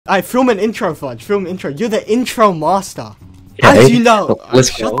Alright, film an intro, Fudge. Film intro. You're the intro master. Okay. As you know.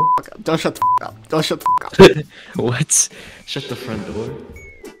 Let's go. Don't shut the f up. Don't shut the f up. What? Shut the front door.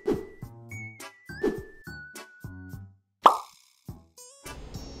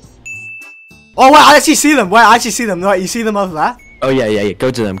 Oh, wait, I actually see them. Wait, I actually see them. Wait, you see them over there? Oh, yeah.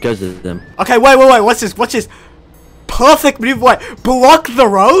 Go to them. Go to them. Okay, wait. What's this? What's this? Perfect move. Wait, block the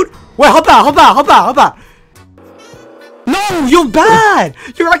road? Wait, hop out. No, you're bad.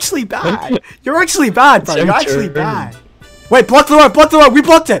 You're actually bad. You're actually bad, bro. You're actually bad. Wait, block the road. We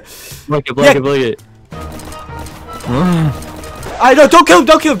blocked it. Block it. I know. Don't kill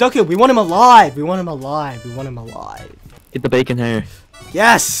him. We want him alive. Get the bacon hair.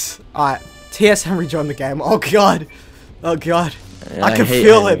 Yes. All right. T.S. Henry joined the game. Oh god. I can hate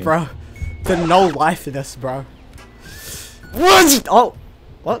feel Henry. it, bro. There's no life in this, bro. What? Oh.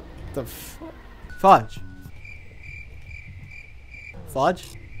 What the Fudge? Fudge?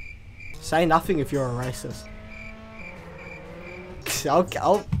 Say nothing if you're a racist.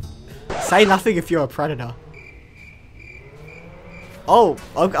 I'll say nothing if you're a predator. Oh,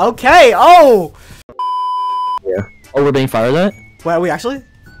 okay. Oh! Yeah. Oh, we're being fired at? Wait, are we actually?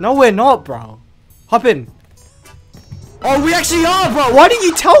 No, we're not, bro. Hop in. Oh, we actually are, bro. Why didn't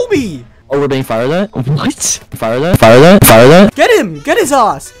you tell me? Oh, we're being fired at? What? Fire that? Get him! Get his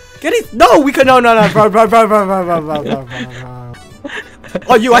ass! Get his— No, we could— No, bro.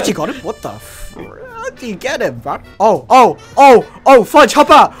 Oh, you actually got him? What the f— How do you get him, bro? Oh, Fudge, hop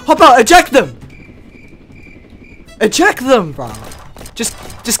out! Eject them, bro.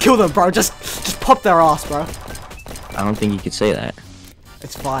 Just kill them, bro. Just pop their ass, bro. I don't think you could say that.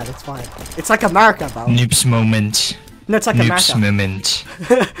 It's fine. It's like America, bro. Neubs moment. No, it's like Neubs America. moment.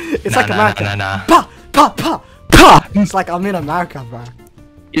 It's like America. Nah. Pa! It's like I'm in America, bro.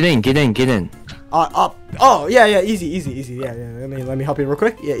 Get in. Oh, yeah, easy. Yeah. Let me help you real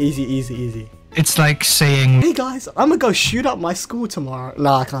quick. Yeah, easy. It's like saying, Hey guys, I'm gonna go shoot up my school tomorrow.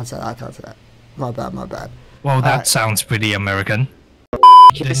 No, I can't say that. My bad. well, that Alright. sounds pretty American.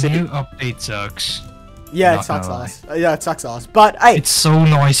 The new update sucks. Yeah, it Not sucks gonna ass. Yeah, it sucks ass. But hey, It's so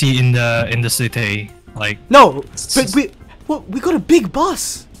noisy in the city. Like, no, but we got a big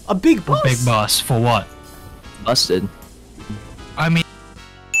bus. A big bus. big bus for what? Busted. I mean,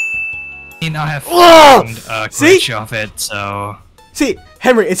 I have Oh! found a See? glitch of it, so See,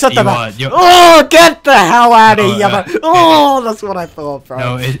 Henry, it's not You that are- bad. Oh, get the hell out of No, here, man. Oh, that's what I thought, bro.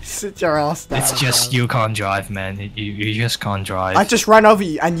 No, Sit your ass down. it's just bro. you can't drive, man. You just can't drive. I just ran over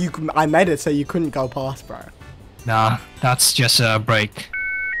you, and I made it so you couldn't go past, bro. Nah, that's just a break.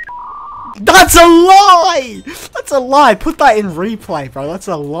 That's a lie! That's a lie. Put that in replay, bro. That's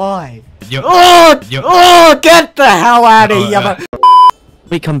a lie. You- Oh, get the hell out of No, here, man.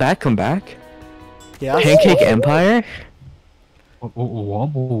 Wait, come back. Yeah. Pancake Empire?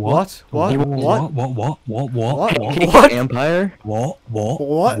 What? Pancake Empire? What?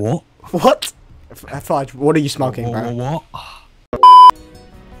 Fudge, what are you smoking, bro? What?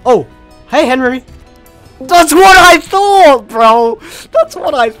 Oh, hey, Henry. That's what I thought, bro. That's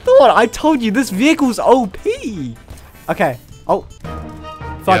what I thought. I told you this vehicle's OP. Okay. Oh.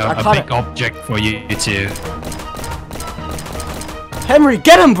 Fudge, Yeah, I a can't. big object for you too. Henry,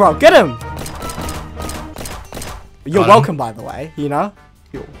 get him, bro. Get him. You're Got him. welcome, by the way. You know.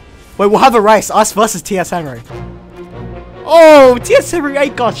 Wait, we'll have a race. Us versus T.S. Henry. Oh, T.S. Henry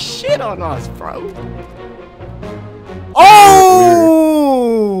ain't got shit on us, bro.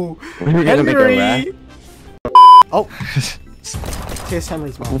 Oh, We were gonna make a rap. Henry. Oh, T.S.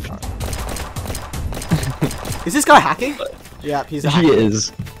 Henry's mom. Is this guy hacking? Yeah, he's a hacker. He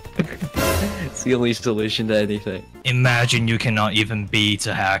is. It's the only solution to anything. Imagine you cannot even beat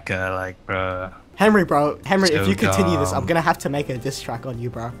a hacker, like, bruh. Henry, bro. Henry, if So you continue this, I'm dumb. gonna have to make a diss track on you,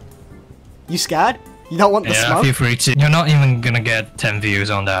 bro. You scared? You don't want the Yeah, smoke? feel free to. You're not even gonna get 10 views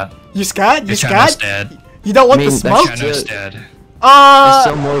on that. You scared? You Your channel's scared? dead. You don't want I the mean, smoke? that's Channel's it. dead. There's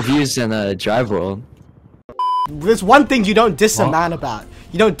still more views than Drive World. There's one thing you don't diss a man about.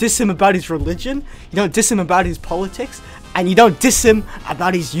 You don't diss him about his religion, you don't diss him about his politics, and you don't diss him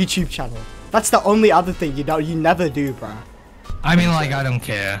about his YouTube channel. That's the only other thing you never do, bro. I mean, like, I don't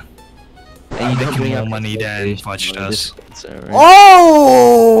care. And I'm you don't making bring more up money than expectations Fudge on does. this server.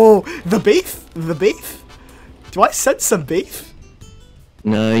 Oh! The beef? The beef? Do I sense some beef?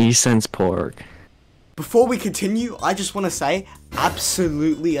 No, he sends pork. Before we continue, I just want to say,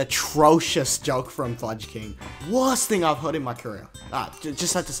 absolutely atrocious joke from Fudge King. Worst thing I've heard in my career.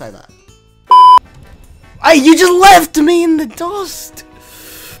 Just had to say that. Hey, you just left me in the dust!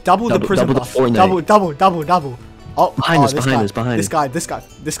 Double the prison double the buff. Fortnite. Double. Oh, Behind us, this behind guy, us, behind this us. guy.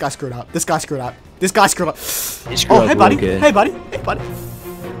 This guy screwed up. This guy screwed up. He screwed Oh, up hey buddy. real good. Hey buddy.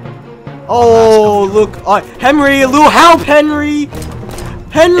 Oh, look. Henry, a little help, Henry.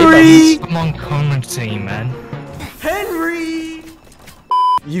 Henry. Someone commenting, man. Henry.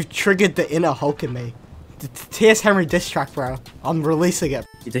 You've triggered the inner Hulk in me. T.S. Henry distrack, bro. I'm releasing it.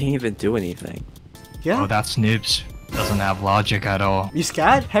 You didn't even do anything. Yeah? Oh, that's Neubs. Doesn't have logic at all. You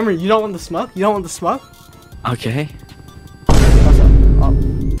scared? Henry, you don't want the smoke? You don't want the smoke? Okay.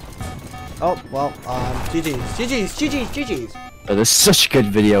 Oh, well, GG's. Oh, this is such a good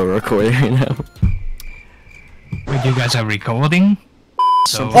video recording right now. Wait, you guys are recording?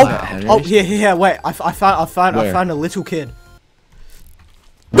 So, Here, wait. I found a little kid.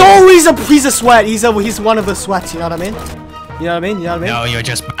 No, he's a sweat. He's one of the sweats. You know what I mean? You know what I mean? No, you're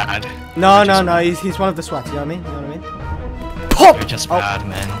just bad. No. He's one of the sweats. You know what I mean? Pop. You're just bad,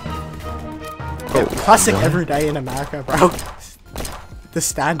 man. Classic every day in America, bro. The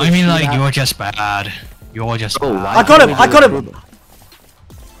standard. I mean, like, you're just bad. You're just bad. I got him.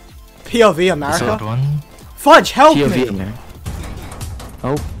 POV America. Fudge, help me.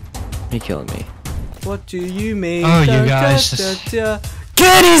 Oh, he killing me. What do you mean? Oh, you guys. Jesus!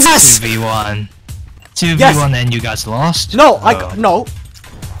 2v1. 2v1 and you guys lost? No, no.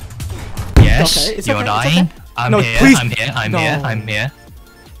 Yes, okay, you're okay, dying. Okay. I'm No, here, please. I'm here.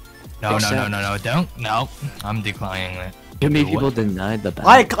 No, don't. No, I'm declining it. Too many people denied the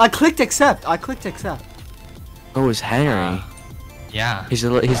battle. I clicked accept. Oh, it's Henry. Yeah. He's a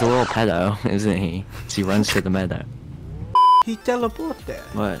little pedo, isn't he? So he runs to the meadow. He teleported.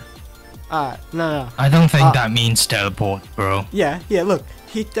 What? No. I don't think that means teleport, bro. Yeah, look.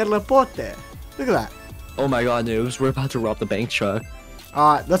 He teleported. Look at that. Oh my god, Neubs, we're about to rob the bank truck.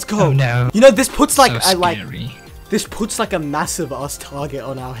 Alright, let's go. Oh no. You know, this puts like scary. this puts like a massive us target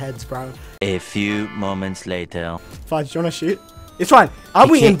on our heads, bro. A few moments later. Fudge, do you wanna shoot? It's fine. Are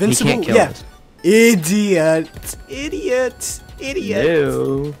we invincible? He can't kill Yeah. us. Idiot.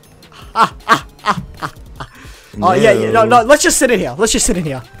 No. Oh yeah, no, let's just sit in here.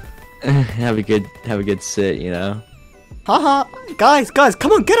 have a good sit, you know. Haha, guys,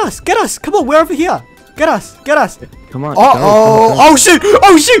 come on, get us, come on, we're over here. Get us. Come on. Oh shoot,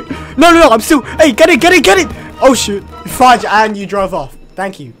 no, I'm still, hey, get it. Oh shoot, Fudge, and you drove off.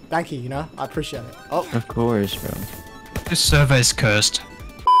 Thank you, you know, I appreciate it. Oh. Of course, bro. This server is cursed.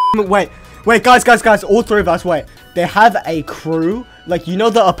 Wait, guys, all three of us, wait. They have a crew, like, you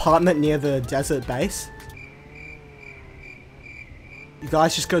know the apartment near the desert base? You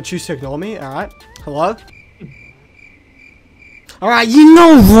guys just gonna choose to ignore me, alright? Hello? Alright, you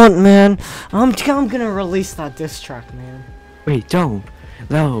know what, man? I'm gonna release that diss track, man. Wait, don't.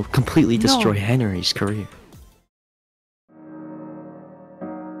 That'll completely destroy Henry's career.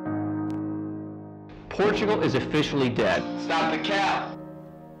 Portugal is officially dead. Stop the cap!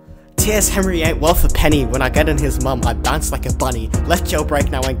 T.S. Henry ain't worth a penny. When I get in his mum, I bounce like a bunny. Left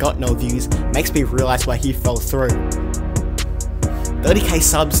jailbreak, now ain't got no views. Makes me realize why he fell through. 30k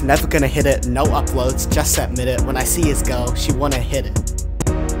subs, never gonna hit it. No uploads, just admit it. When I see his girl, she wanna hit it.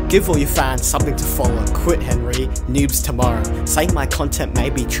 Give all your fans something to follow. Quit Henry, Neubs tomorrow. Say my content may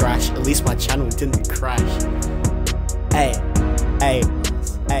be trash, at least my channel didn't crash. Hey.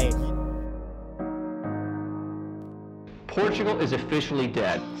 Portugal is officially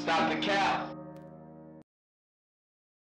dead. Stop the cap!